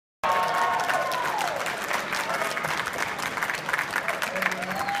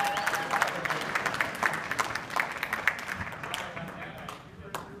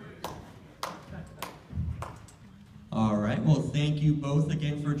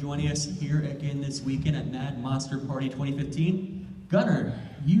joining us here again this weekend at Mad Monster Party 2015. Gunnar,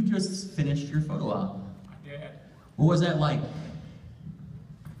 you just finished your photo op. I did. What was that like?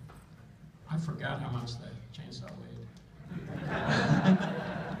 I forgot how much the chainsaw weighed.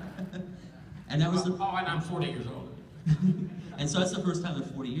 And that was the... Oh, and I'm 40 years old. And so that's the first time in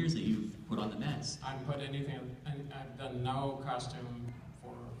 40 years that you've put on the mask. I haven't put anything, I've done no costume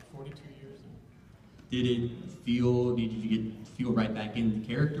for 42 years now. Did you feel right back in the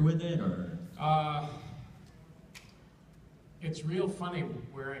character with it, or? It's real funny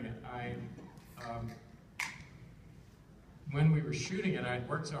wearing it. When we were shooting it, I'd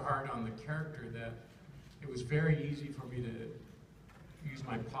worked so hard on the character that it was very easy for me to use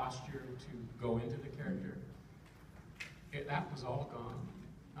my posture to go into the character. That was all gone.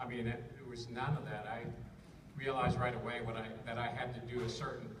 I mean, there was none of that. I realized right away that I had to do a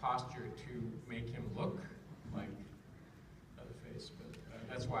certain posture to make him look like Leatherface. But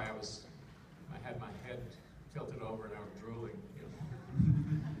that's why I had my head tilted over and I was drooling. You know.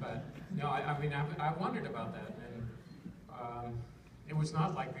 But no, I mean, I wondered about that, and it was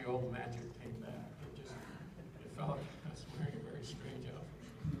not like the old magic came back. It felt like I was wearing a very strange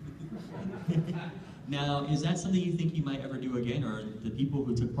outfit. Now, is that something you think you might ever do again, or the people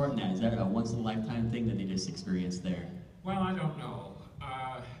who took part in that, is that a once-in-a-lifetime thing that they just experienced there? Well, I don't know.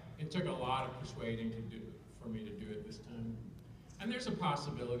 It took a lot of persuading for me to do it this time. And there's a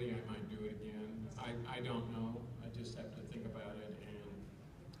possibility I might do it again. I don't know. I just have to think about it. And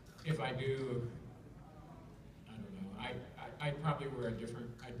if I do, I don't know. I'd probably wear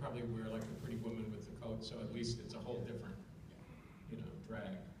like a pretty woman with the coat, so at least it's a whole different,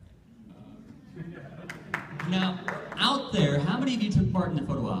 drag. Now, out there, how many of you took part in the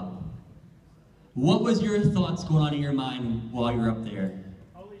photo op? What was your thoughts going on in your mind while you were up there?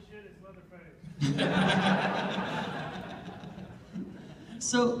 Holy shit, it's Leatherface.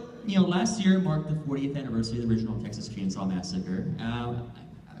 So, last year marked the 40th anniversary of the original Texas Chainsaw Massacre. I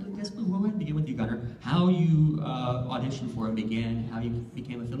guess we'll go ahead and begin with you, Gunnar. How you auditioned for it began, how you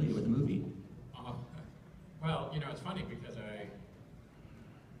became affiliated with the movie. Well, it's funny because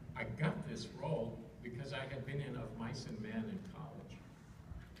I got this role because I had been in Of Mice and Men in college.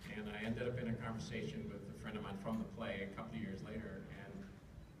 And I ended up in a conversation with a friend of mine from the play a couple of years later, and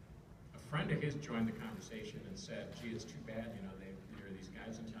a friend of his joined the conversation and said, gee, it's too bad, there are these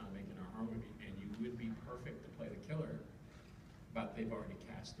guys in town making a horror movie, and you would be perfect to play the killer, but they've already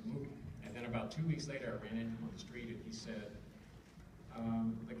cast the movie. And then about 2 weeks later, I ran into him on the street, and he said,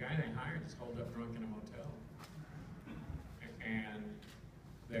 the guy they hired is holed up drunk in a motel. And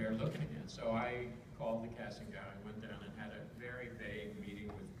they're looking again. So I called the casting guy, went down and had a very vague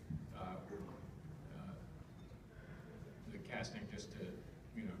meeting with the casting just to,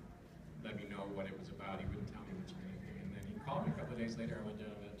 let me know what it was about. He wouldn't tell me much of anything. And then he called me a couple of days later. I went down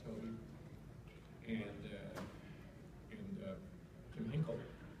and met Toby and Kim Hinkle.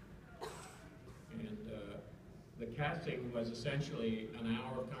 And the casting was essentially an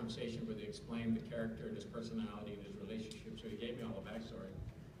hour of conversation where they explained the character and his personality and his relationship. So he gave me all the backstory.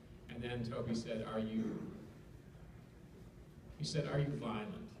 And then Toby said, are you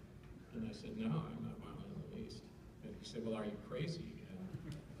violent? And I said, no, I'm not violent in the least. And he said, well, are you crazy? And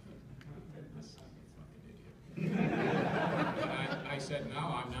I said, I'm a fucking idiot. And I said, no,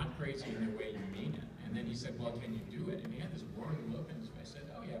 I'm not crazy in the way you mean it. And then he said, well, can you do it? And he had this worried look in his face. I said,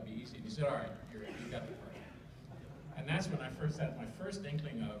 oh yeah, it'd be easy. And he said, all right, you got the part. And that's when I first had my first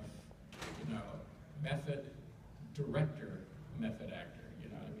inkling of, method director, method actor.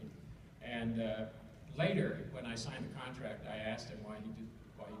 And later, when I signed the contract, I asked him why he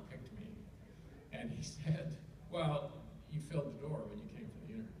picked me. And he said, well, you filled the door when you came for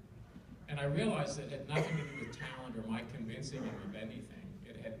the interview. And I realized that it had nothing to do with talent or my convincing him of anything.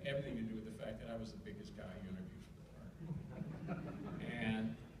 It had everything to do with the fact that I was the biggest guy he interviewed for the part.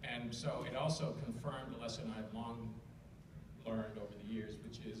 And so it also confirmed a lesson I've long learned over the years,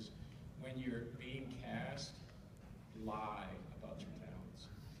 which is when you're being cast, lie about your talents.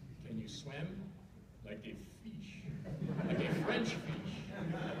 Can you swim? Like a fish. Like a French fish.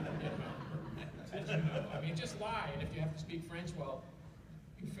 I mean, just lie. And if you have to speak French, well,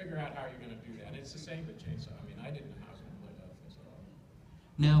 you figure out how you're going to do that. And it's the same with Chainsaw. I mean, I didn't know how I was going to play Leatherface at all.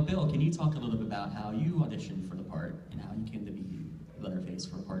 Now, Bill, can you talk a little bit about how you auditioned for the part and how you came to be Leatherface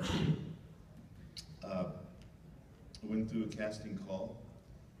for part 2? I went through a casting call.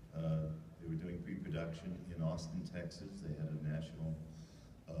 They were doing pre-production in Austin, Texas. They had a national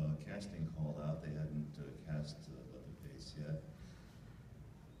casting call out. They hadn't cast Leatherface yet.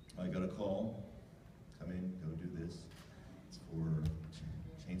 I got a call, come in, go do this. It's for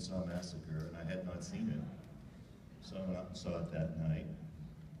Chainsaw Massacre, and I had not seen it. So I went out and saw it that night.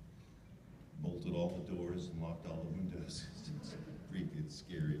 bolted all the doors and locked all the windows. It's a freaking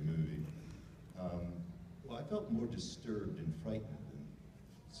scary movie. Well, I felt more disturbed and frightened than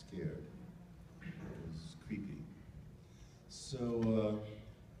scared. It was creepy. So,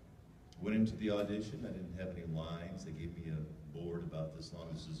 went into the audition. I didn't have any lines. They gave me a board about this long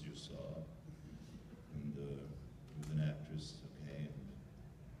as you saw. And with an actress, okay,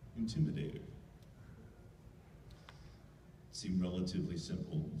 and Intimidator. It seemed relatively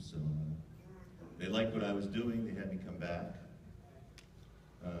simple, so they liked what I was doing. They had me come back.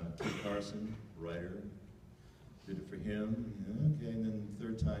 Kit Carson, writer, did it for him. Yeah, okay, and then the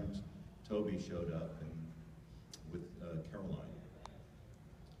third time, Toby showed up and with Caroline.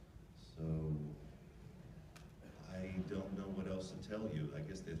 So I don't know what else to tell you. I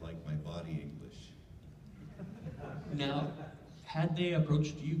guess they like my body English. Now, had they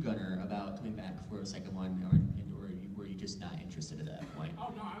approached you, Gunnar, about coming back for a second one, or were you just not interested at that point?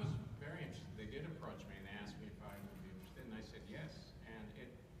 Oh, no, I was very interested. They did approach me and they asked me if I would be interested, and I said yes. And it,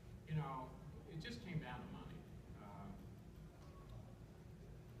 you know, it just came down to money.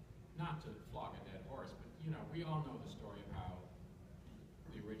 Not to flog a dead horse, but, you know, we all know the story of how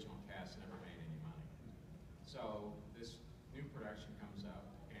the original cast never made any money. So this new production comes up,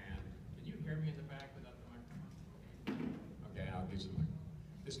 and can you hear me in the back without the microphone? Okay, I'll give some.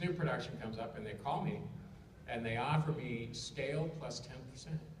 This new production comes up, and they call me, and they offer me scale plus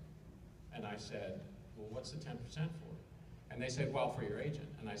 10%. And I said, well, what's the 10% for? And they said, well, for your agent.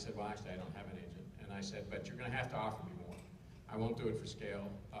 And I said, well, actually, I don't have an agent. And I said, but you're going to have to offer me more. I won't do it for scale.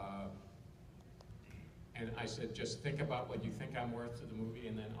 And I said, just think about what you think I'm worth to the movie,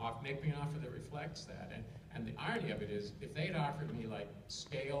 and then make me an offer that reflects that. And the irony of it is, if they'd offered me like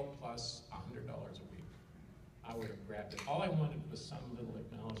scale plus $100 a week, I would have grabbed it. All I wanted was some little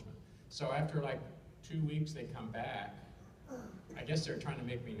acknowledgement. So after like 2 weeks, they come back. I guess they're trying to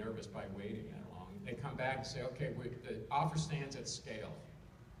make me nervous by waiting that long. They come back and say, okay, the offer stands at scale.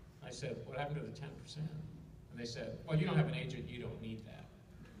 I said, what happened to the 10%? And they said, well, you don't have an agent, you don't need that.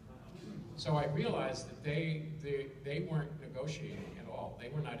 So I realized that they weren't negotiating at all. They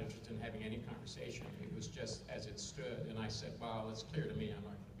were not interested in having any conversation. It was just as it stood. And I said, well, it's clear to me I'm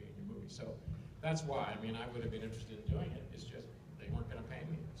not going to be in your movie. So that's why. I mean, I would have been interested in doing it. It's just they weren't going to pay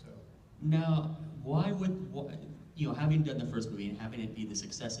me. So Now, why would, you know, having done the first movie and having it be the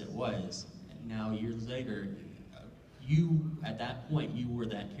success it was, now years later, you, at that point, you were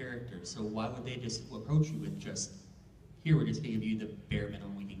that character. So why would they just approach you with just, here, we're just going to give you the bare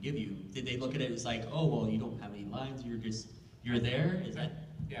minimum we can give you? Did they look at it as like, oh, well, you don't have any lines, you're there? Is that?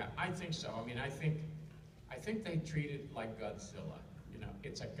 Yeah, I think so. I mean, I think they treat it like Godzilla. You know,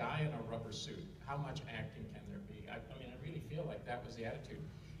 it's a guy in a rubber suit. How much acting can there be? I mean, I really feel like that was the attitude.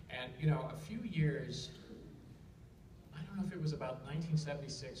 And, you know, a few years, I don't know if it was about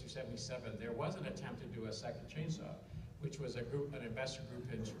 1976 or 77, there was an attempt to do a second Chainsaw, which was an investor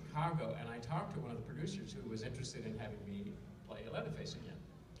group in Chicago, and I talked to one of the producers who was interested in having me play Leatherface again.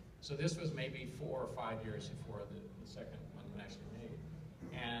 So this was maybe 4 or 5 years before the second one was actually made.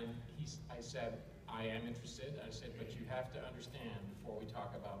 And I said, I am interested. I said, but you have to understand, before we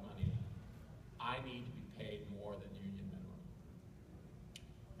talk about money, I need to be paid more than union minimum.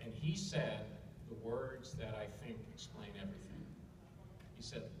 And he said the words that I think explain everything. He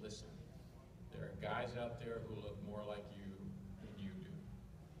said, listen, there are guys out there who look more like you than you do.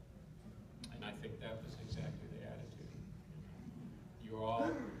 And I think that was exactly the attitude. You're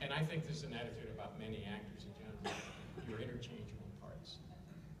all, and I think this is an attitude about many actors in general. You're interchangeable parts.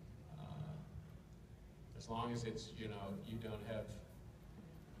 As long as it's, you know, you don't have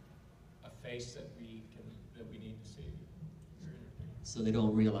a face that we need to see. You're interchangeable. So they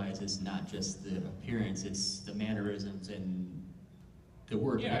don't realize it's not just the appearance, it's the mannerisms and the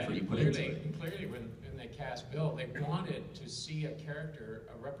work and effort you put into it. And clearly when they cast Bill, they wanted to see a character,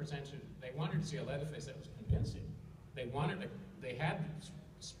 a representative, they wanted to see a Leatherface that was convincing. They had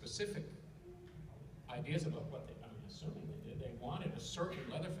specific ideas about what they, I'm assuming they did. They wanted a certain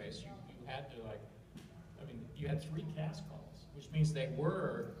Leatherface. You had to like, I mean, you had 3 cast calls, which means they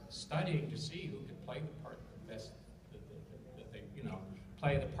were studying to see who could play the part the best, that they, you know,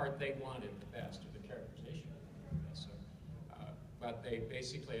 play the part they wanted the best, or the characterization of the best. So, but they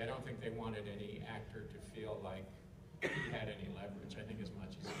basically, I don't think they wanted any actor to feel like he had any leverage. I think as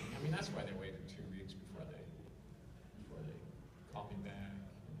much as, I mean, that's why they waited 2 weeks before they called me back.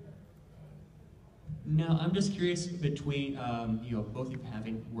 Now, I'm just curious between, you know, both of you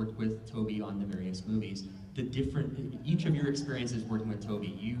having worked with Toby on the various movies, each of your experiences working with Toby,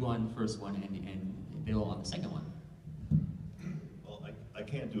 you on the first one and Bill on the second one. Well, I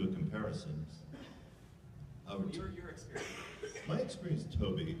can't do a comparison. Your experience. My experience with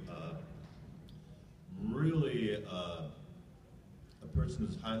Toby, really a person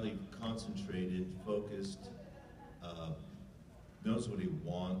who's highly concentrated, focused, knows what he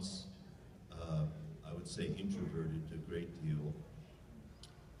wants. I would say introverted a great deal.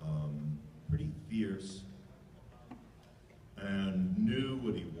 Pretty fierce, and knew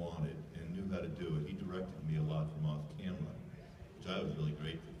what he wanted and knew how to do it. He directed me a lot from off camera, which I was really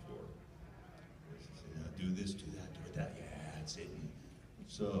grateful for. He said, do this, do that, do that. Yeah, that's it. And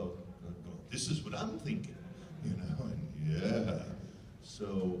so this is what I'm thinking, you know. And yeah.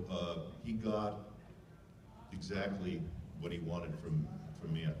 So he got exactly what he wanted from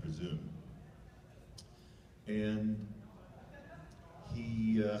me, I presume. And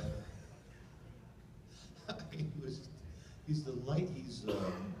he he's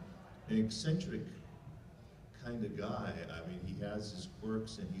an eccentric kind of guy. I mean, he has his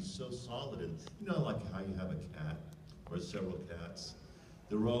quirks and he's so solid. And you know, like how you have a cat or several cats,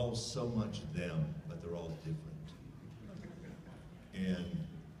 they're all so much them, but they're all different. And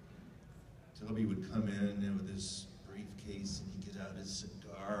Toby would come in with his briefcase and he'd get out his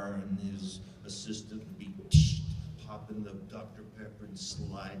cigar, and his assistant would be popping the Dr. Pepper and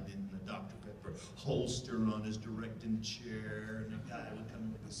sliding in the Dr. Pepper holster on his directing chair, and the guy would come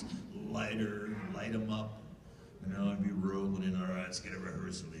in with his lighter and light him up. You know, I'd be rolling in, all right, let's get a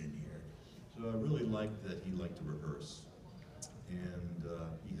rehearsal in here. So I really liked that he liked to rehearse. And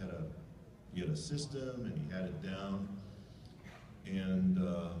he had a system, and he had it down. And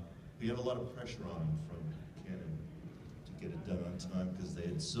he had a lot of pressure on him from Canon to get it done on time, because they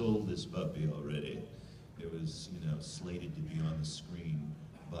had sold this puppy already. It was, you know, slated to be on the screen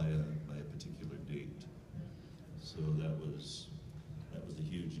by a particular date. So that was a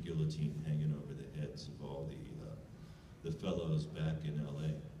huge guillotine hanging over the heads of all the fellows back in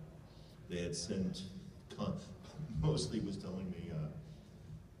LA. They had sent, mostly was telling me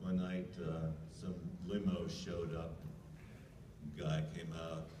one night some limo showed up. A guy came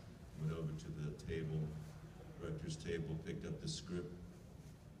out, went over to the table, director's table, picked up the script,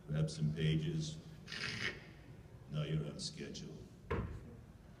 grabbed some pages. No, you're on schedule.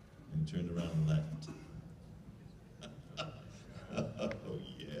 And turned around and left. Oh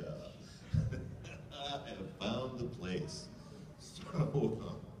yeah. I have found the place.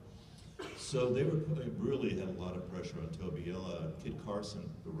 So they really had a lot of pressure on Toby. Kid Carson,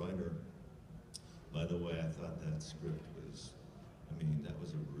 the writer. By the way, I thought that script was, that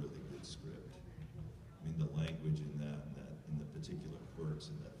was a really good script. The language in that, and the particular quirks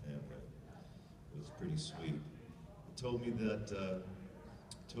in that family was pretty sweet. It told me that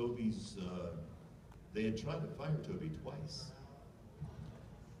Toby's, they had tried to fire Toby twice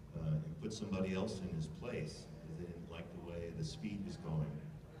and put somebody else in his place because they didn't like the way the speed was going.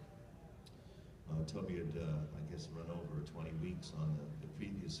 Toby had, I guess, run over 20 weeks on the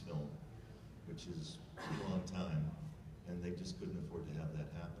previous film, which is a long time, and they just couldn't afford to have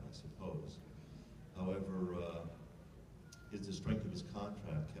that happen, I suppose. However, the strength of his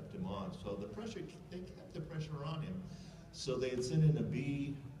contract kept him on, so they kept the pressure on him. So they had sent in a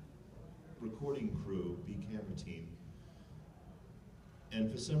B recording crew, B camera team, and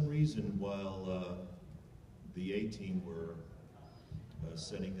for some reason, while the A team were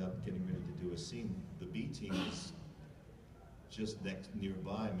setting up, getting ready to do a scene, the B team was just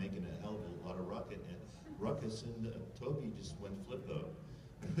nearby, making a hell of a lot of ruckus, and Toby just went flippo.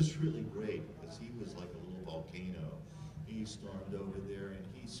 It was really great, because he was like a little volcano. He stormed over there, and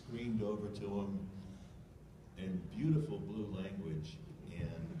he screamed over to him in beautiful blue language,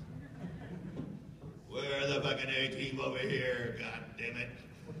 and where the fucking A-team over here, god damn it.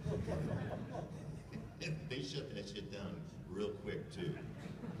 They shut that shit down real quick, too.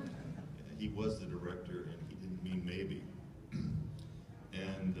 He was the director, and he didn't mean maybe.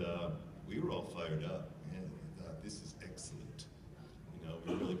 And we were all fired up, and we thought, this is excellent. You know,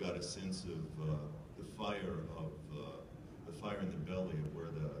 we really got a sense of the fire in the belly of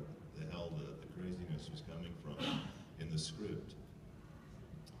where the hell the craziness was coming from in the script.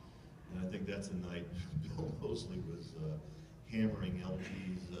 And I think that's a night Bill Moseley was hammering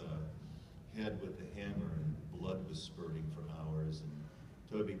LG's head with the hammer, and blood was spurting for hours, and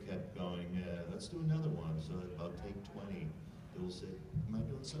Toby kept going, let's do another one. So about take 20, Bill said, am I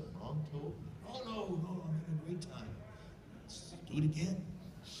doing something wrong, Toby? Oh, no, I'm having a great time. Let's do it again.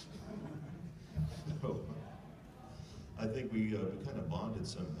 So, I think we kind of bonded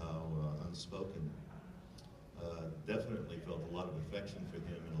somehow, unspoken. Definitely felt a lot of affection for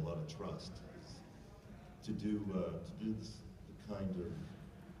him and a lot of trust. To do this kind of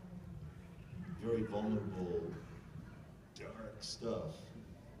very vulnerable, dark stuff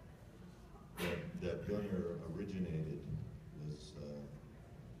that Gunnar originated was,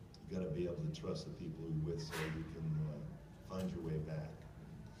 you gotta be be able to trust the people you're with so you can find your way back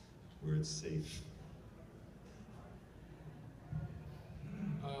where it's safe.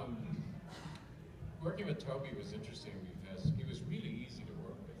 Working with Toby was interesting because he was really easy to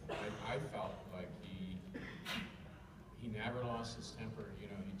work with. I felt like he never lost his temper. You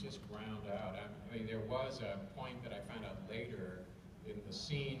know, he just ground out. I mean, there was a point that I found out later in the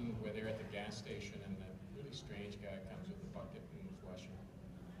scene where they're at the gas station and that really strange guy comes with a bucket and was washing.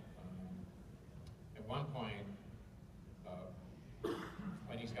 At one point,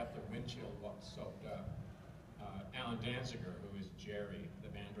 when he's got the windshield soaked up, Alan Danziger, who is Jerry, the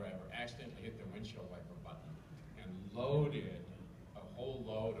van driver, accidentally hit the windshield wiper button and loaded a whole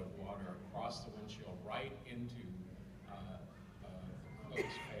load of water across the windshield right into the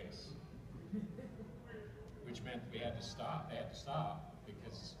cook's face, which meant we had to stop. They had to stop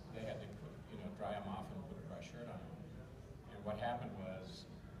because they had to put, dry him off and put a dry shirt on him. And what happened was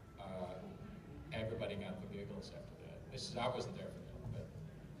everybody got the giggles after that. I wasn't there for that,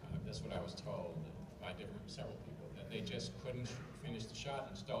 but that's what I was told by several people, that they just couldn't finish the shot,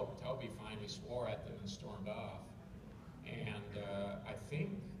 and Toby finally swore at them and stormed off. And I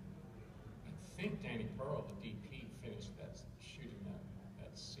think Danny Pearl, the DP, finished shooting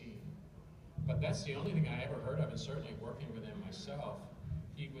that scene. But that's the only thing I ever heard of, and certainly working with him myself,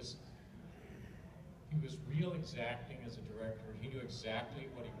 he was real exacting as a director. He knew exactly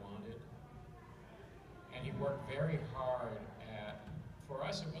what he wanted, and he worked very hard at. For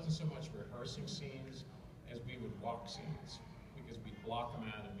us, it wasn't so much rehearsing scenes as we would walk scenes, because we'd block them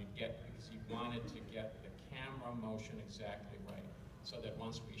out and because he wanted to get the camera motion exactly right, so that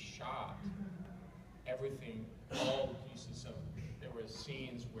once we shot everything, all the pieces of, there were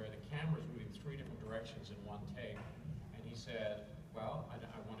scenes where the camera was moving 3 different directions in one take, and he said, well,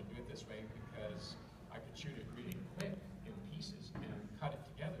 I want to do it this way because I could shoot it really quick in pieces and cut it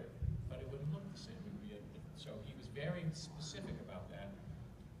together, but it wouldn't look the same. So he was very specific about that.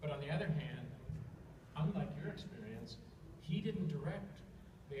 But on the other hand, unlike your experience, he didn't direct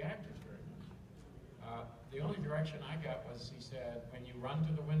the actors very much. The only direction I got was, he said, when you run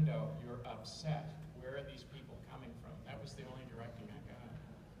to the window, you're upset. Where are these people coming from? That was the only directing I got.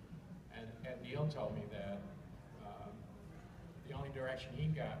 And Neil told me that the only direction he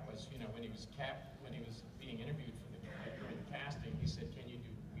got was, when he was being interviewed for the casting, he said, can you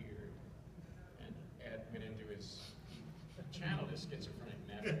do weird? And Ed went into his channeled his schizophrenic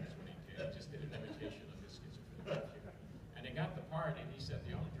nephew, is what he did. He just did an imitation of his schizophrenic nephew. And he got the part, and he said,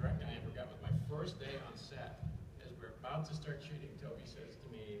 the only directing I ever got was my first day on set. As we're about to start shooting, Toby says to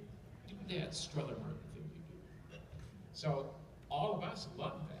me, "Dad, Struthermurth thing you do." So all of us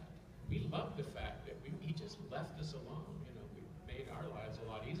loved that. We loved the fact that he just left us alone. We made our lives a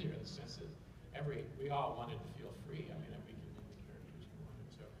lot easier in the sense that we all wanted to feel free. I mean, that we could do the characters we wanted.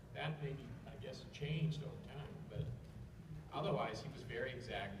 So that maybe, I guess, changed over time. But otherwise, he was very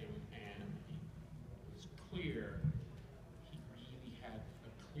exacting, and he was clear. He really had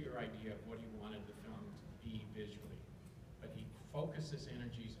a clear idea of what he wanted the film to be visually. But he focused his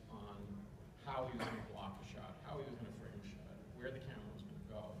energies on how he was going to block a shot, how he was going to frame a shot, where the camera was going to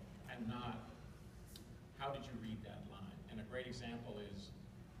go, and not how did you read that line. And a great example is,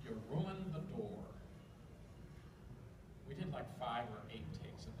 you ruined the door. We did like 5 or 8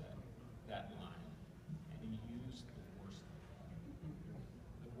 takes of that line, and he used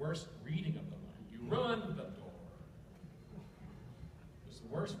the worst reading of the line. You ruined the door. It was the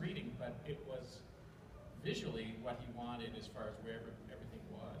worst reading, but it was visually what he wanted as far as where everything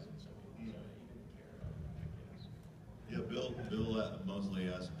was, and so he didn't care about it, I guess. Yeah, Bill Mosley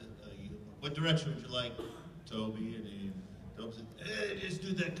asked, what direction would you like, Toby? And Toby said, just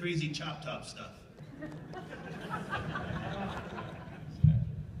do that crazy chop top stuff.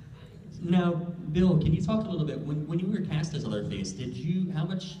 Now, Bill, can you talk a little bit, when you were cast as Leatherface, how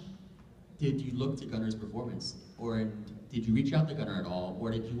much did you look to Gunnar's performance? Or did you reach out to Gunnar at all?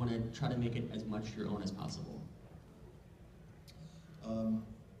 Or did you want to try to make it as much your own as possible?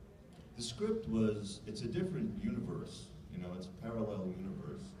 The script it's a different universe, it's a parallel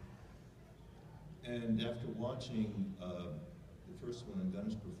universe. And after watching the first one in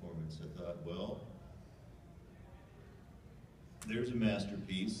Gunnar's performance, I thought, well, there's a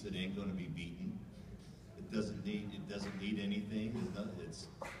masterpiece that ain't going to be beaten. It doesn't need anything.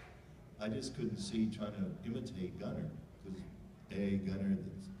 I just couldn't see trying to imitate Gunnar, because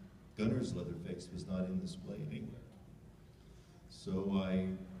Gunnar's Leatherface was not in this play anywhere.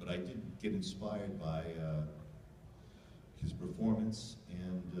 But I did get inspired by his performance,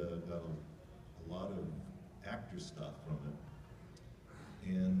 and got a lot of actor stuff from it,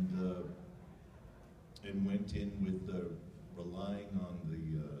 and went in with relying on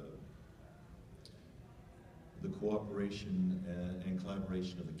cooperation and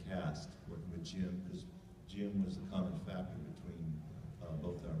collaboration of the cast, working with Jim, because Jim was the common factor between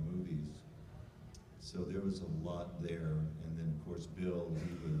both our movies. So there was a lot there, and then of course Bill,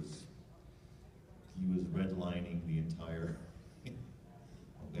 he was redlining the entire, he was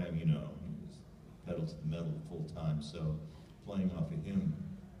pedal to the metal full time, so playing off of him.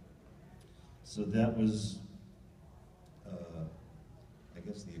 So that was, I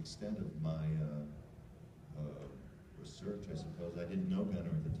guess, the extent of my research, I suppose. I didn't know Gunnar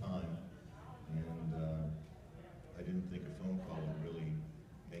at the time, and I didn't think a phone call would really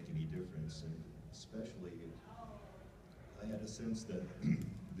make any difference, and especially, I had a sense that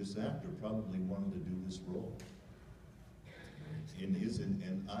this actor probably wanted to do this role, and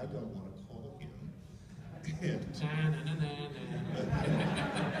I don't want to call him.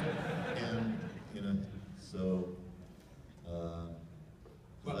 And so,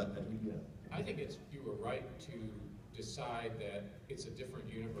 I think you were right to decide that it's a different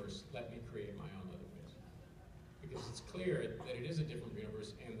universe. Let me create my own Leatherface, because it's clear that it is a different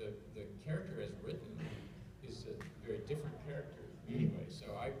universe, and the character as written is a very different character anyway.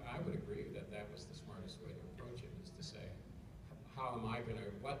 So I would agree that that was the smartest way to approach it, is to say, how am I going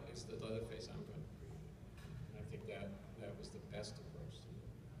to, what is the Leatherface I'm going to create? And I think that was the best approach to it.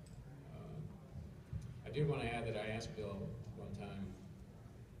 I did want to add that I asked Bill one time,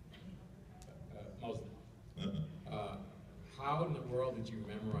 Mosley, how in the world did you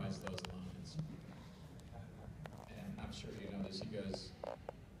memorize those lines? And I'm sure you know this. He goes,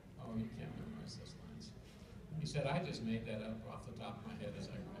 oh, you can't memorize those lines. He said, I just made that up off the top of my head as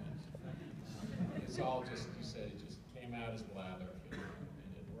I went. It's all just, you said, it just came out as blather, and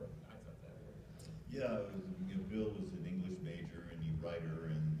it worked. I thought that worked. Yeah, Bill was an English major and he writer,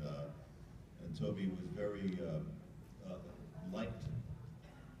 and Toby was very liked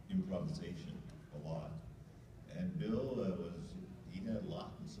improvisation a lot, and Bill he had a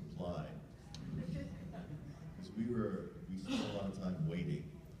lot in supply, because we spent a lot of time waiting,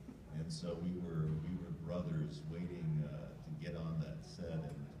 and so we were brothers waiting to get on that set,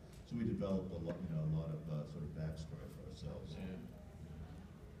 and so we developed a lot of sort of backstory for ourselves. Yeah.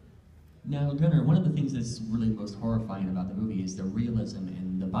 Now, Gunnar, one of the things that's really most horrifying about the movie is the realism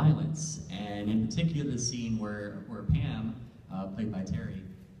and the violence, and in particular the scene where Pam, played by Terry,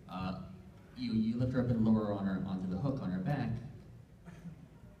 you lift her up and lower her onto the hook on her back.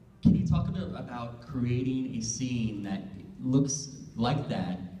 Can you talk a bit about creating a scene that looks like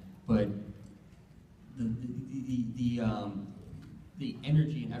that, but the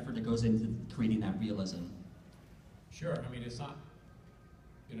energy and effort that goes into creating that realism? Sure. I mean, it's not,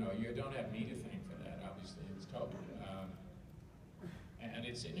 you don't have me to thank for that, obviously. It's Toby. And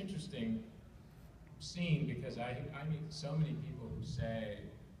it's an interesting scene, because I meet so many people who say,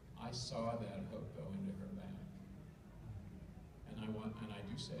 I saw that hook go into her back. And I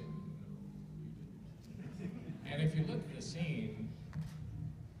do say, no, you didn't. And if you look at the scene,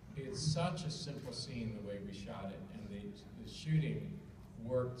 it's such a simple scene the way we shot it, and the shooting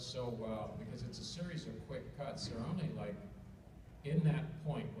worked so well, because it's a series of quick cuts. They're only like in that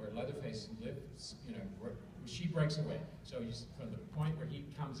point where Leatherface lifts, she breaks away. So from the point where he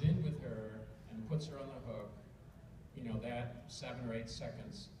comes in with her and puts her on the hook, that 7 or 8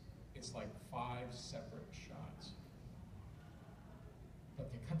 seconds, it's like 5 separate shots. But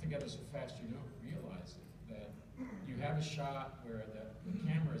they cut together so fast you don't realize it, that you have a shot where the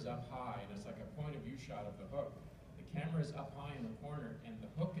camera is up high, and it's like a point of view shot of the hook. The camera is up high in the corner, and the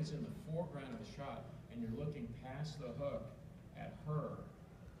hook is in the foreground of the shot, and you're looking past the hook at her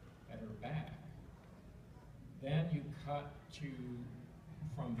back. Then you cut to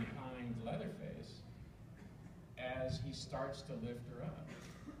from behind Leatherface as he starts to lift her up.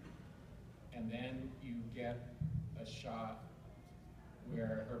 And then you get a shot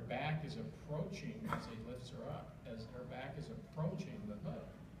where her back is approaching as he lifts her up, as her back is approaching the hook.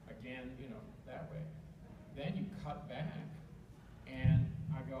 Again, that way. Then you cut back, and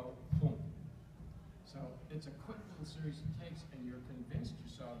I go, boom. So it's a quick little series of takes, and you're convinced you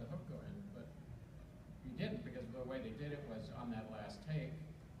saw the hook go in, but you didn't, because the way they did it was on that last take,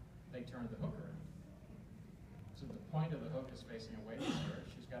 they turned the hooker in. So the point of the hook is facing away from her.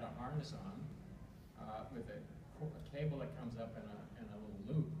 She's got a harness on with a cable that comes up in a little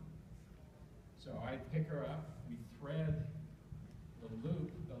loop. So I pick her up, we thread the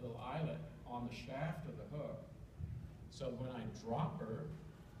loop, the little eyelet, on the shaft of the hook. So when I drop her,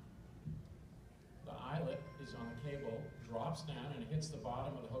 the eyelet is on the cable, drops down, and it hits the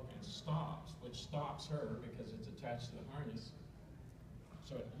bottom of the hook and stops, which stops her because it's attached to the harness.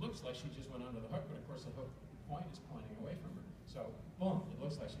 So it looks like she just went under the hook, but of course the hook point is pointing away from her. So boom, it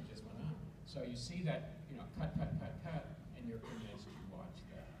looks like she just went on. So you see that, you know, cut, cut, cut, cut, and you're convinced you watch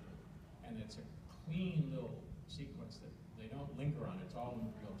that. And it's a clean little sequence that they don't linger on. It's all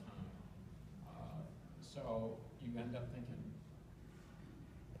in real time. So you end up thinking,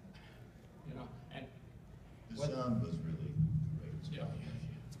 you know, and The sound was really great. yeah.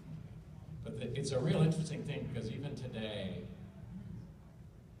 But it's a real interesting thing because even today,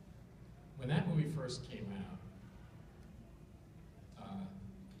 when that movie first came out,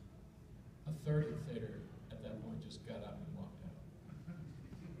 a third of the theater at that point just got up and walked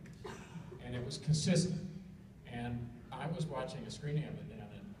out. And it was consistent. And I was watching a screening of it down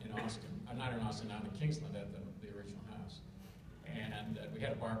in Austin, not in Austin, down in Kingsland at the original house. And we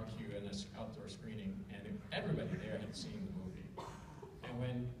had a barbecue and this outdoor screening, and everybody there had seen the movie. And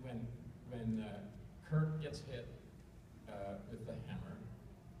when Kurt gets hit with the hammer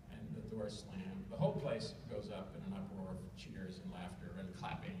and the door slammed, the whole place goes up in an uproar of cheers and laughter and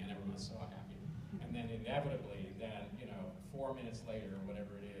clapping, and everyone's so happy. And then inevitably, 4 minutes later, or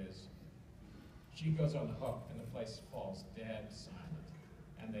whatever it is, she goes on the hook, and the place falls dead silent.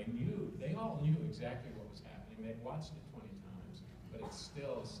 And they all knew exactly what was happening. They'd watched it 20 times, but it's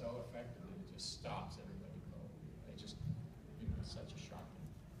still so effective that it just stops everybody cold. They just, it's such a shocking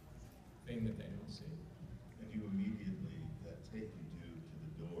thing that they don't see. And you immediately, that take you do to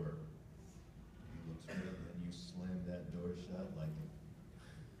the door, you look straight and you slam that door shut like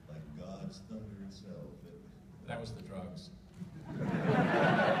God's thunder itself. That was the drugs.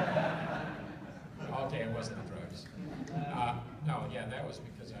 Okay, it wasn't the drugs. No, yeah, that was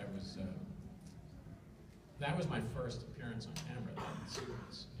because that was my first appearance on camera, that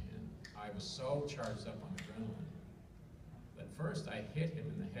sequence, and I was so charged up on adrenaline that first I hit him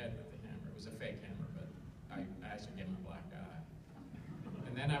in the head with the hammer. It was a fake hammer, but I actually gave him a black eye.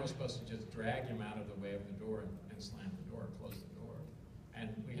 And then I was supposed to just drag him out of the way of the door and slam the door, close the door. And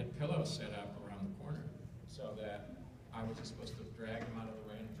we had pillows set up around the corner so that I was just supposed to drag him out of the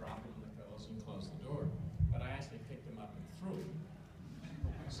way and drop him on the pillows and close the door. But I actually picked him up and threw him.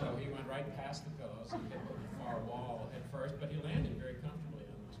 So he went right past the pillows and hit the far wall at first, but he landed very comfortably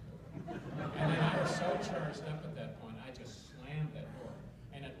on those pillows. And then I was so charged up at that point, I just slammed that door.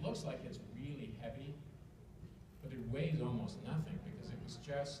 And it looks like it's really heavy, but it weighs almost nothing because it was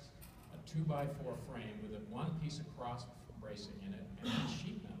just a 2x4 frame with one piece of cross bracing in it and then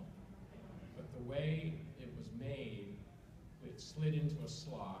sheet metal. But the way it was made, it slid into a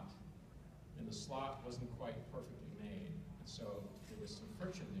slot, and the slot wasn't quite perfectly made. And so there was some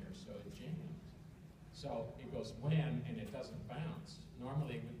friction there, so it jammed. So it goes wham, and it doesn't bounce.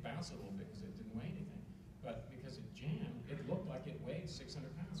 Normally it would bounce a little bit because it didn't weigh anything. But because it jammed, it looked like it weighed 600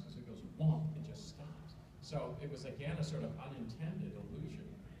 pounds because it goes whomp and just stops. So it was again a sort of unintended illusion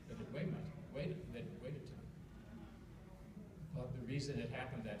that it weighed too much. But the reason it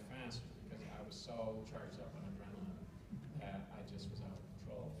happened that fast was because I was so charged up on adrenaline that I just was out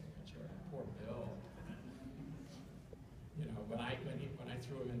of control. Poor Bill. When I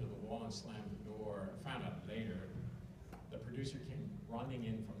threw him into the wall and slammed the door, I found out later, the producer came running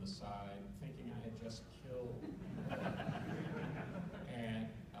in from the side, thinking I had just killed and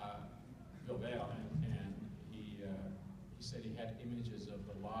Bill Bale, and he said he had images of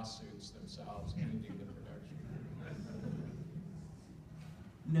the lawsuits themselves ending the production.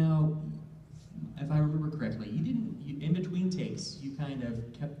 Now, if I remember correctly, in between takes, you kind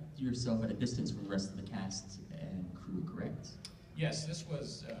of kept yourself at a distance from the rest of the cast and crew, correct? Yes, this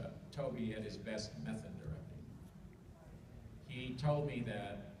was Toby at his best method directing. He told me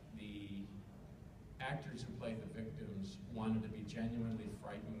that the actors who played the victims wanted to be genuinely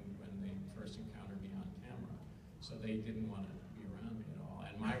frightened when they first encountered me on camera, so they didn't want to be around me at all.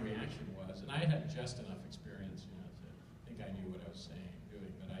 And my reaction was, and I had just enough experience, to think I knew what I was saying,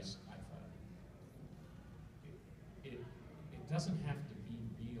 doing, but I thought, it doesn't have to be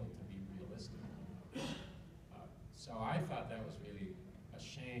real to be realistic. So I thought that was really a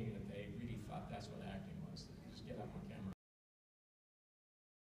shame that they really thought that's what acting was, that you just get up on camera.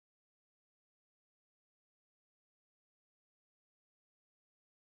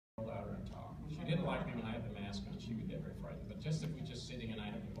 Louder and talk. She didn't like me when I had the mask on. She would get very frightened. But just if we're just sitting and I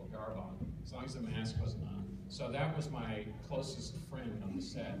had a little garb on, as long as the mask wasn't on. So that was my closest friend on the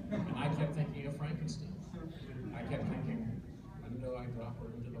set. And I kept thinking of Frankenstein. I kept thinking, when do I drop her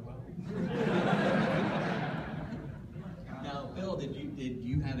into the well? Now, Bill, did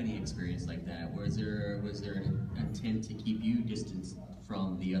you have any experience like that? Was there an intent to keep you distanced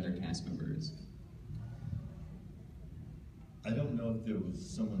from the other cast members? I don't know if there was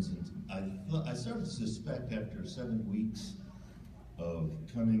someone's. I started to suspect after 7 weeks of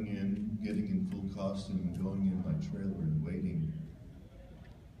coming in, getting in full costume, and going in my trailer and waiting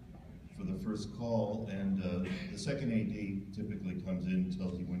for the first call, and the second AD typically comes in and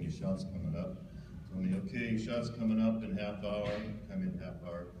tells you when your shot's coming up. Tell me, okay, shot's coming up in half hour, come in half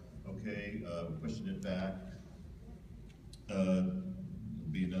hour. Okay, we're pushing it back. It'll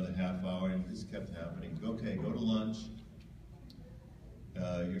be another half hour, and this kept happening. Okay, go to lunch.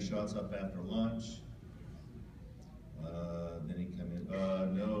 Your shot's up after lunch. Then he come in,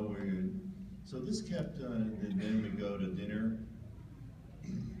 no, we're, so this kept, and then we go to dinner.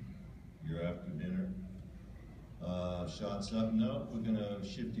 You're after dinner. Shots up, nope, we're gonna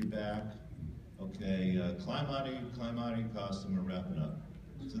shift you back. Okay, climb out of your costume, we're wrapping up.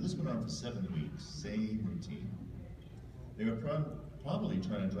 So this went on for 7 weeks, same routine. They were probably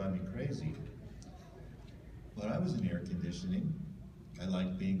trying to drive me crazy, but I was in air conditioning. I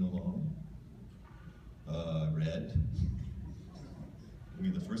liked being alone. Read. I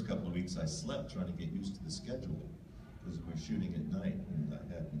mean, the first couple of weeks I slept trying to get used to the schedule because we were shooting at night and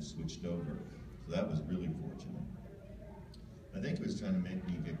I hadn't switched over. So that was really fortunate. I think it was trying to make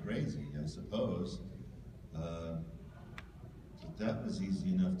me get crazy, I suppose. But that was easy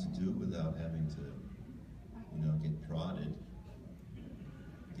enough to do without having to, get prodded.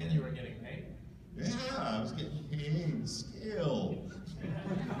 And you were getting paid? Yeah, I was getting paid, skill.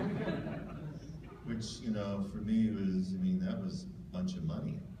 Which, for me was, that was a bunch of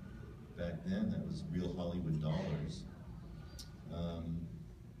money. Back then, that was real Hollywood dollars.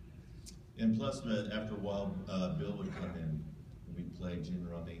 And plus, after a while, Bill would come in, and we'd play gin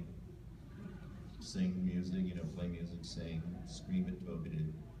rummy, sing music, play music, sing, scream at Toby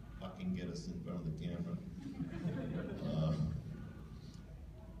to fucking get us in front of the camera.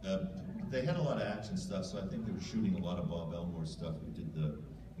 They had a lot of action stuff, so I think they were shooting a lot of Bob Elmore stuff. We did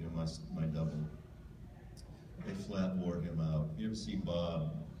my double. They flat wore him out. If you ever see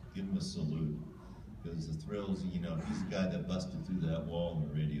Bob, give him a salute. Because the thrills, he's the guy that busted through that wall in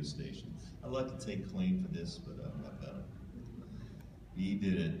the radio station. I'd like to take claim for this, but I'm not gonna. He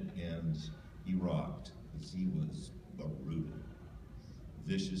did it, and he rocked, because he was brutal.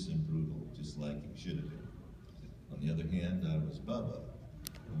 Vicious and brutal, just like he should have been. On the other hand, I was Bubba,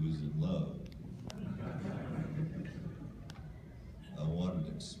 who was in love. I wanted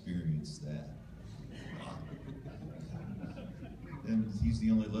to experience that. And he's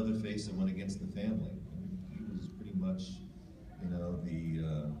the only Leatherface that went against the family. He was pretty much,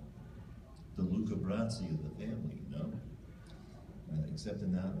 the Luca Brasi of the family, except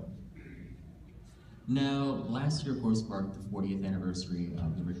in that one. Now, last year, of course, marked the 40th anniversary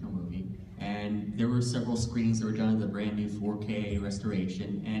of the original movie, and there were several screenings that were done of the brand new 4K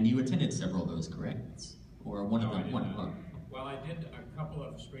restoration, and you attended several of those, correct? Or one of them? Well, I did a couple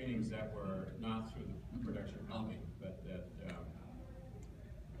of screenings that were not through the production company, but that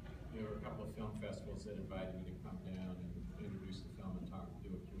there were a couple of film festivals that invited me to come down and introduce the film and do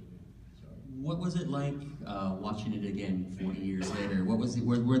a Q&A. So, what was it like watching it again 40 years later?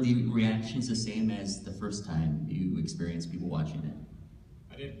 Were the reactions the same as the first time you experienced people watching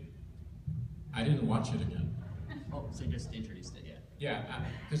it? I didn't watch it again. Oh, so you just introduced it, yeah. Yeah,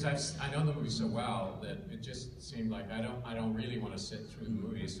 because I know the movie so well that it just seemed like I don't really want to sit through the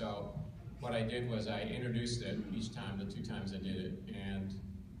movie. So what I did was I introduced it each time, the 2 times I did it, and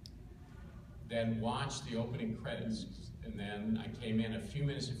then watched the opening credits. And then I came in a few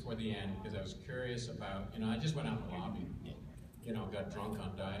minutes before the end because I was curious about, I just went out in the lobby, got drunk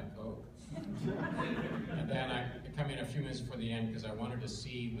on Diet Coke. And then I come in a few minutes before the end because I wanted to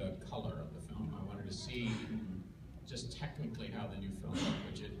see the color of the film. I wanted to see just technically how the new film looked,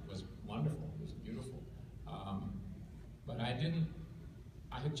 which it was wonderful, it was beautiful. But I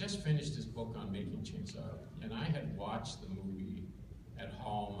had just finished this book on making Chainsaw, and I had watched the movie at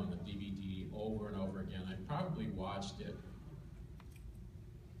home on the DVD over and over again. I probably watched it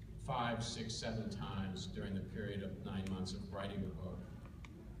 5, 6, 7 times during the period of 9 months of writing the book.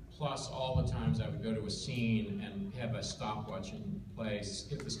 Plus all the times I would go to a scene and have a stopwatch and play,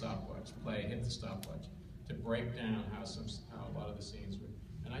 hit the stopwatch, play, hit the stopwatch, to break down how a lot of the scenes were.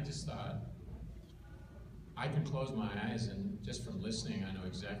 And I just thought, I can close my eyes and just from listening, I know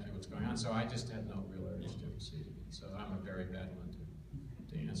exactly what's going on. So I just had no real urge to see it. So I'm a very bad one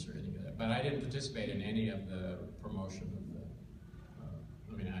to answer any of that. But I didn't participate in any of the promotion of the,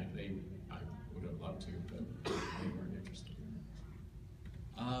 I would have loved to, but they weren't interested in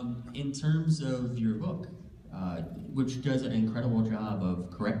it. In terms of your book, which does an incredible job of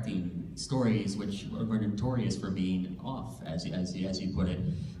correcting stories which were notorious for being off, as you put it,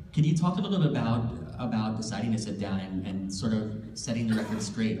 can you talk a little bit about deciding to sit down and sort of setting the record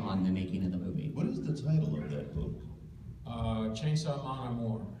straight on the making of the movie? What is the title of that book? Chainsaw Mon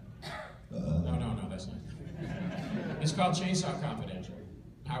Amour. No, that's not. It's called Chainsaw Confidential.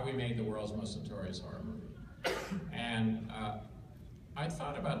 how we made the world's most notorious horror movie. And I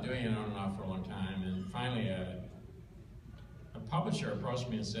thought about doing it on and off for a long time, and finally a publisher approached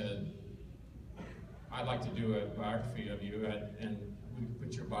me and said, I'd like to do a biography of you, and we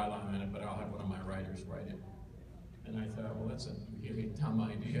put your byline on it, but I'll have one of my writers write it. And I thought, well, that's a really dumb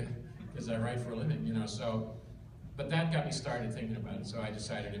idea, because I write for a living, you know, so, but that got me started thinking about it, so I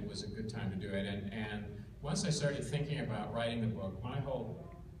decided it was a good time to do it. And once I started thinking about writing the book, my whole,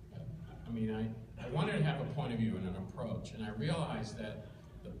 I wanted to have a point of view and an approach, and I realized that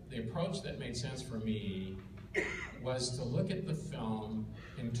the approach that made sense for me was to look at the film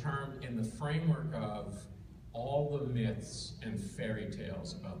in the framework of all the myths and fairy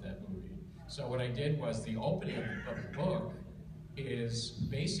tales about that movie. So what I did was, the opening of the book is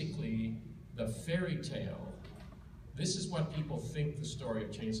basically the fairy tale. This is what people think the story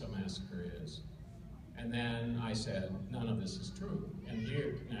of Chainsaw Massacre is. And then I said, none of this is true. And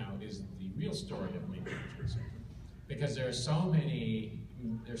here now is the real story of me. Because there's so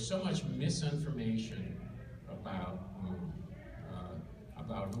much misinformation about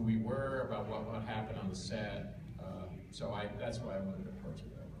who we were, about what happened on the set. So that's why I wanted to approach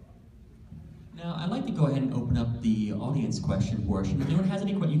it that way. Now, I'd like to go ahead and open up the audience question portion. If anyone has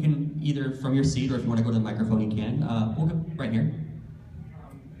any questions, you can either from your seat, or if you want to go to the microphone, you can. We'll go right here.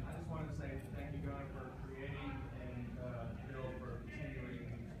 I just wanted to say thank you, Gunnar, for creating and Bill for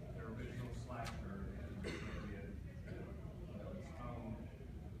continuing their original slasher and making it its own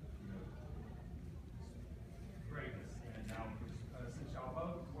greatness. And now, since y'all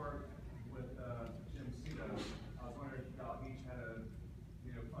both work with Jim Cito, I was wondering if y'all each had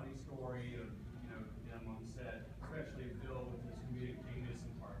a funny story of them on set, especially Bill with his comedic genius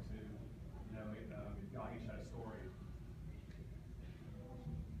in part two. If y'all each had a story.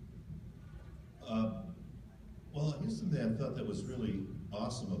 Well, here's something I thought that was really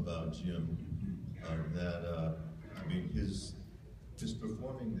awesome about Jim. His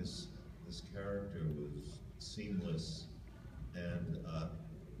performing this character was seamless, and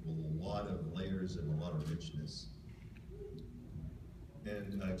with a lot of layers and a lot of richness.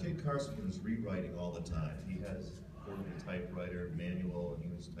 And Kid Carson was rewriting all the time. He had his portable typewriter, manual, and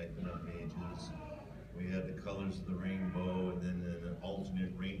he was typing up pages. We had the colors of the rainbow, and then the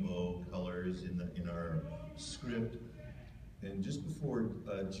alternate rainbow colors in our script. And just before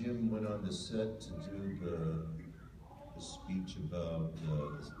Jim went on the set to do the speech about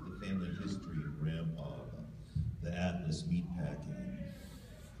the family history of Grandpa, the Atlas meatpacking.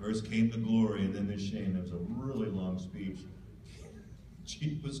 First came the glory, and then the shame. It was a really long speech.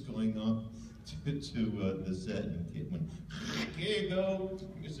 Jim was going off to the set, and Kid went, "Here you go.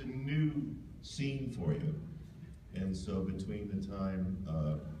 Here's a new scene for you." And so between the time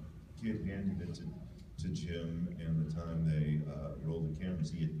Kid handed it to Jim and the time they rolled the cameras,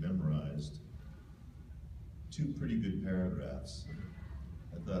 he had memorized 2 pretty good paragraphs.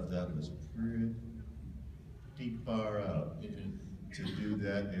 I thought that was pretty far out to do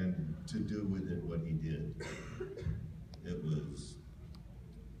that and to do with it what he did. It was,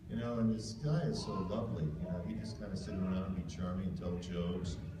 and this guy is so lovely. He just kind of sit around, be charming, tell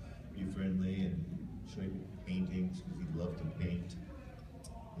jokes, be friendly, and show you paintings because he loved to paint.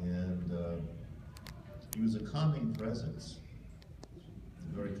 And he was a calming presence,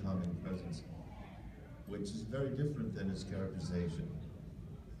 a very calming presence, which is very different than his characterization.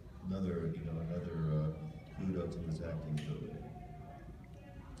 Another kudo to his acting ability.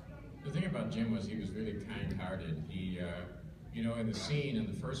 The thing about Jim was he was really kind-hearted. He, in the scene in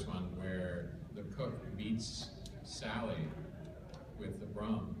the first one where the cook beats Sally with the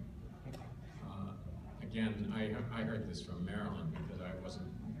broom, again, I heard this from Marilyn because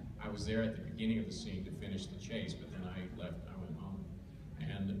I was there at the beginning of the scene to finish the chase, but then I left, I went home.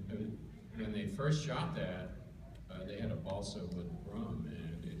 And when they first shot that, they had a balsa with a broom,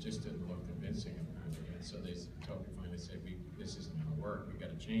 and it just didn't look convincing apparently. And so they finally said, this isn't going to work, we've got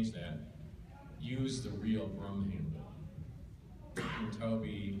to change that. Use the real broom handle. And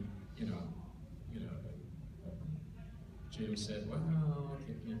Toby, Jim said, well,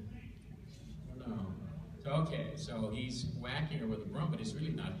 okay, no. Okay, so he's whacking her with a broom, but he's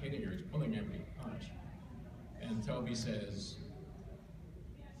really not hitting her, he's pulling every punch. And Toby says,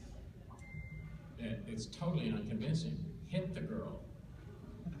 it's totally unconvincing. Hit the girl.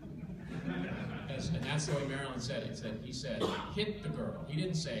 And that's the way Marilyn said it. He said, hit the girl. He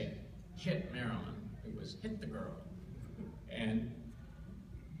didn't say, hit Marilyn. It was, hit the girl. And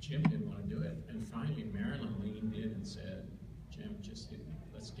Jim didn't want to do it. And finally, Marilyn leaned in and said, Jim, just hit me.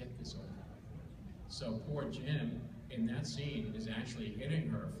 Let's get this over. So poor Jim, in that scene, is actually hitting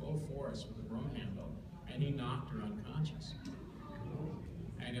her full force with the broom handle, and he knocked her unconscious.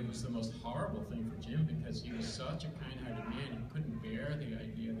 it was the most horrible thing for Jim because he was such a kind-hearted man. He couldn't bear the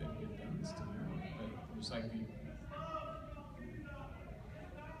idea that he had done this to Marilyn. But it was like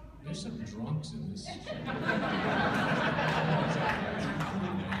there's some drunks in this.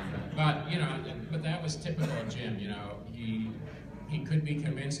 But, you know, but that was typical of Jim, you know. He could be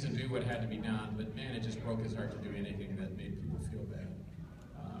convinced to do what had to be done, but man, it just broke his heart to do anything that made people feel bad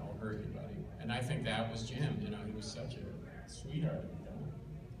or hurt anybody. And I think that was Jim, you know. He was such a sweetheart.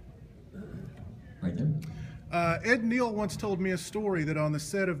 Right there. Ed Neal once told me a story that on the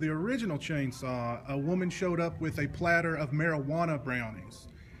set of the original Chainsaw, a woman showed up with a platter of marijuana brownies.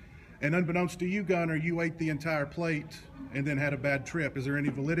 And unbeknownst to you, Gunnar, you ate the entire plate and then had a bad trip. Is there any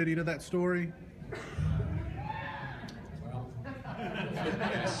validity to that story? Well,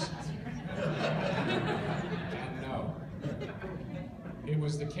 yes. And no. It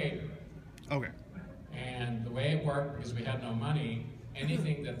was the caterer. Okay. And the way it worked, because we had no money,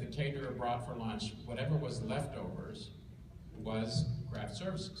 anything that the caterer brought for lunch, whatever was leftovers, was craft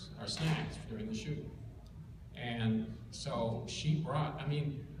services, our snacks during the shoot. And so she brought, I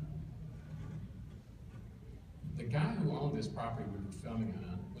mean, the guy who owned this property we were filming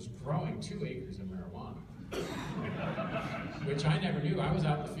on was growing 2 acres of marijuana, which I never knew. I was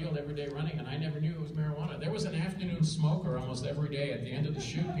out in the field every day running, and I never knew it was marijuana. There was an afternoon smoker almost every day at the end of the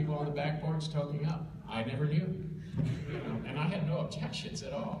shoot, people on the back porch toking up. I never knew. You know, and I had no objections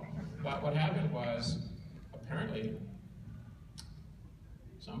at all. But what happened was, apparently,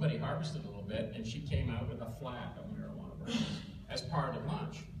 somebody harvested a little bit, and she came out with a flat of marijuana brownies as part of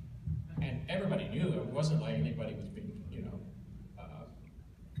lunch. And everybody knew it wasn't like anybody was being, you know,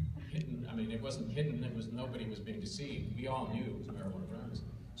 hidden. I mean, it wasn't hidden. It was nobody was being deceived. We all knew it was marijuana brownies.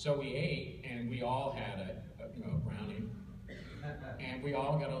 So we ate, and we all had a brownie, and we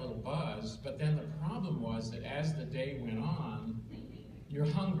all got a little buzz. But then the problem was that as the day went on, you're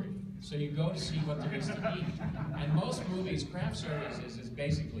hungry, so you go to see what there is to eat. And most movies, craft services is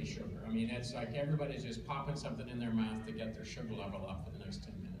basically sugar. I mean, it's like everybody's just popping something in their mouth to get their sugar level up for the next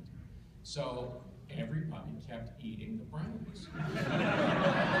 10 minutes. So everybody kept eating the brownies.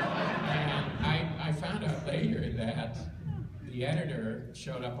 And I found out later that the editor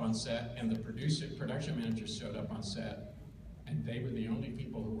showed up on set and the production manager showed up on set, and they were the only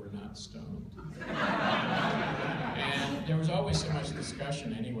people who were not stoned. And there was always so much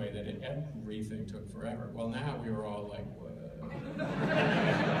discussion anyway that everything took forever. Well, now we were all like, what?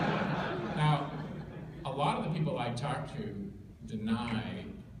 Now, a lot of the people I talked to deny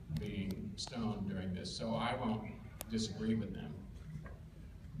being stoned during this, so I won't disagree with them.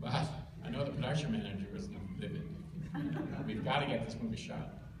 But I know the production manager was livid. We've got to get this movie shot.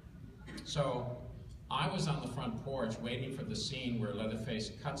 So I was on the front porch waiting for the scene where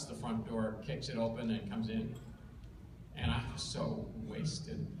Leatherface cuts the front door, kicks it open, and comes in. And I was so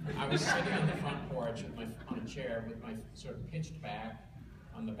wasted. I was sitting on the front porch with on a chair with my sort of pitched back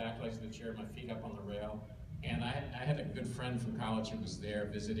on the back legs of the chair, my feet up on the rail. And I had a good friend from college who was there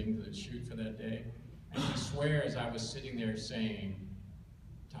visiting the shoot for that day. And he swears I was sitting there saying,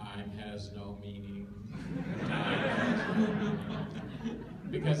 "Time has no meaning. Time has no meaning."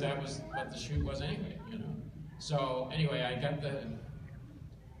 Because that was what the shoot was anyway, you know. So anyway, I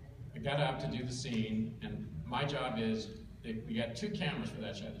got up to do the scene, and my job is, we got 2 cameras for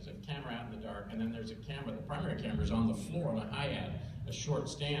that shot. There's a camera out in the dark, and then there's a camera, the primary camera is on the floor on a hi-hat, a short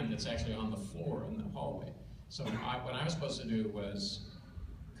stand that's actually on the floor in the hallway. So what I was supposed to do was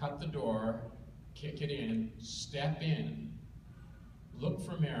cut the door, kick it in, step in, look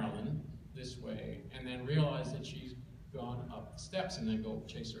for Marilyn this way, and then realize that she's gone up the steps, and then go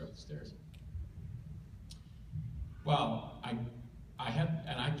chase her up the stairs. Well, I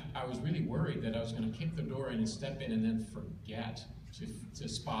was really worried that I was going to kick the door in and step in and then forget to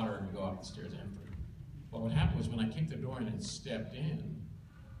spot her and go up the stairs after her. Well, what happened was when I kicked the door in and stepped in,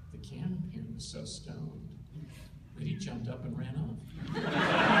 the cameraman was so stoned that he jumped up and ran off.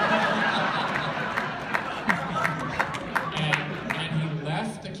 and he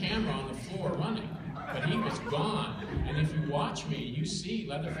left the camera on the floor running, but he was gone. And if you watch me, you see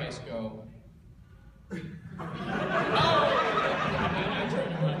Leatherface go, and I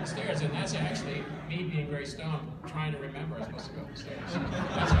turned to run upstairs, and that's actually me being very stoned, trying to remember I was supposed to go upstairs.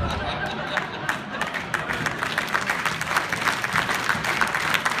 That's how it happened.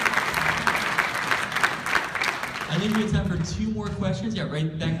 I think we have time for 2 more questions. Yeah,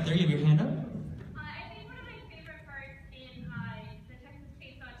 right back there, you have your hand up. I think one of my favorite parts in the Texas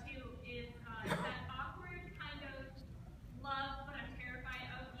Chainsaw 2 is that awkward kind of love, but I'm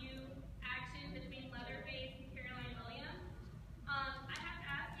terrified of you action between Leatherface and Caroline Williams. I have to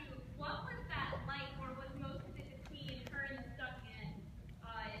ask you, what was that like, or was most of it between her and the stuntman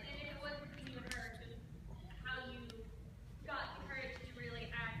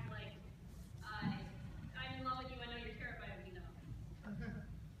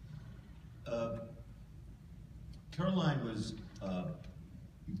Caroline was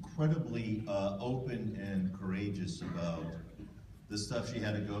incredibly open and courageous about the stuff she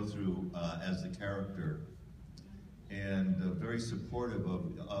had to go through as the character, and very supportive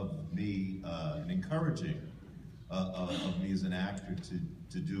of me and encouraging of me as an actor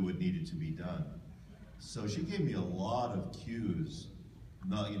to do what needed to be done. So she gave me a lot of cues,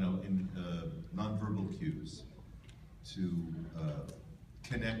 nonverbal cues, to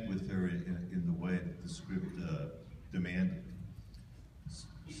connect with her in the way that the script demanded.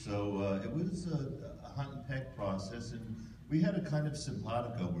 So it was a hunt and peck process, and we had a kind of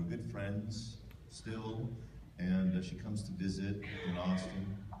simpatico. We're good friends still, and she comes to visit in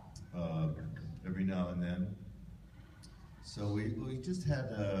Austin every now and then. So we just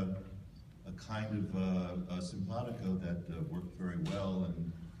had a kind of a simpatico that worked very well,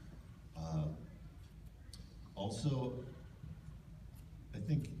 and also, I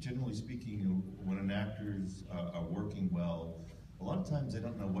think generally speaking, when an actors are working well, a lot of times they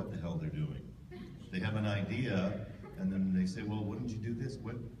don't know what the hell they're doing. They have an idea, and then they say, well, wouldn't you do this?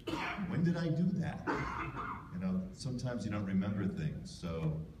 When did I do that? You know, sometimes you don't remember things,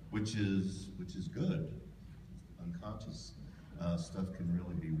 so, which is good. Unconscious stuff can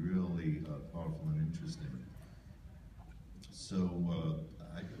really be really powerful and interesting. So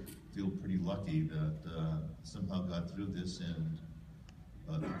I feel pretty lucky that somehow got through this, and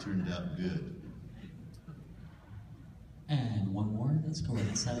it turned out good. And one more, let's go with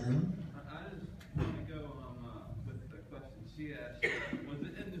the side of the room. I just want to go with the question she asked. Was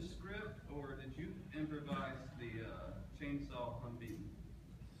it in the script, or did you improvise the chainsaw hunting?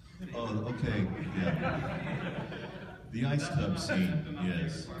 Oh, okay, yeah. The ice tub scene,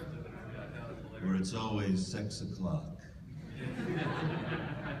 yes, where it's always 6 o'clock.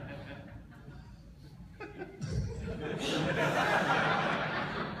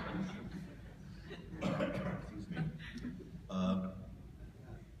 Excuse me.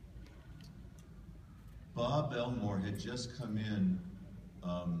 Bob Elmore had just come in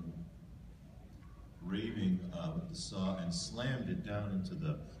raving with the saw and slammed it down into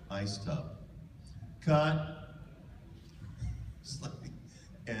the ice tub. Cut!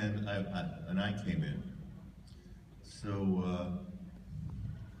 And I came in. So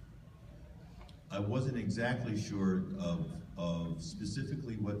I wasn't exactly sure of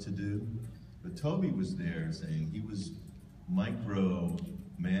specifically what to do, but Toby was there saying, he was micro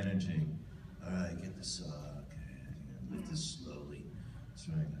managing. All right, get the saw, okay, lift this slowly. That's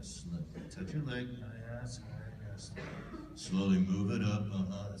right, touch your leg, oh, yeah, that's right, yes. Slowly move it up,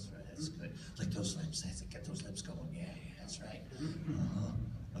 that's right, that's good. Like those lips, get those lips going, yeah, that's right.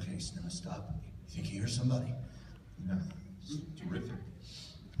 Okay, so now stop. You think you hear somebody? You know, it's terrific.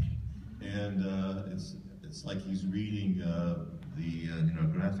 And it's like he's reading the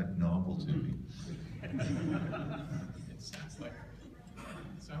graphic novel to me. It sounds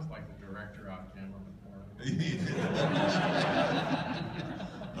like the director off camera before.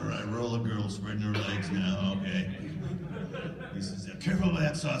 All right, roll the girl, spread your legs now, okay. He says, careful with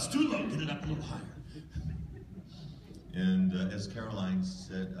that saw, it's too low, get it up a little higher. And as Caroline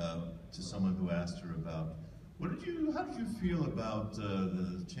said to someone who asked her about, how did you feel about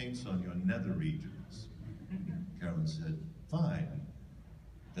the chainsaw in your nether regions? Caroline said, fine.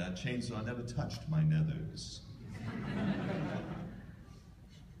 That chainsaw never touched my nethers.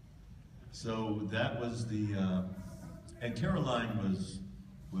 So that was the, and Caroline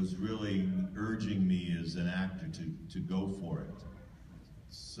was really urging me as an actor to go for it.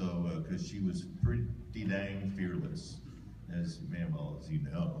 So, because she was pretty dang fearless, as you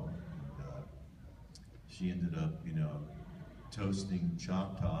know. She ended up, toasting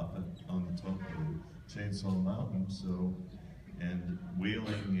Chop Top on the top of Chainsaw Mountain. So, and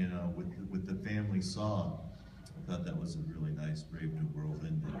wailing, with the family saw. I thought that was a really nice Brave New World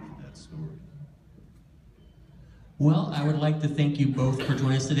ending to that story. Well, I would like to thank you both for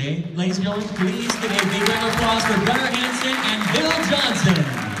joining us today. Ladies and gentlemen, please give a big round of applause for Gunnar Hansen and Bill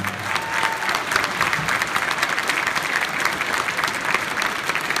Johnson.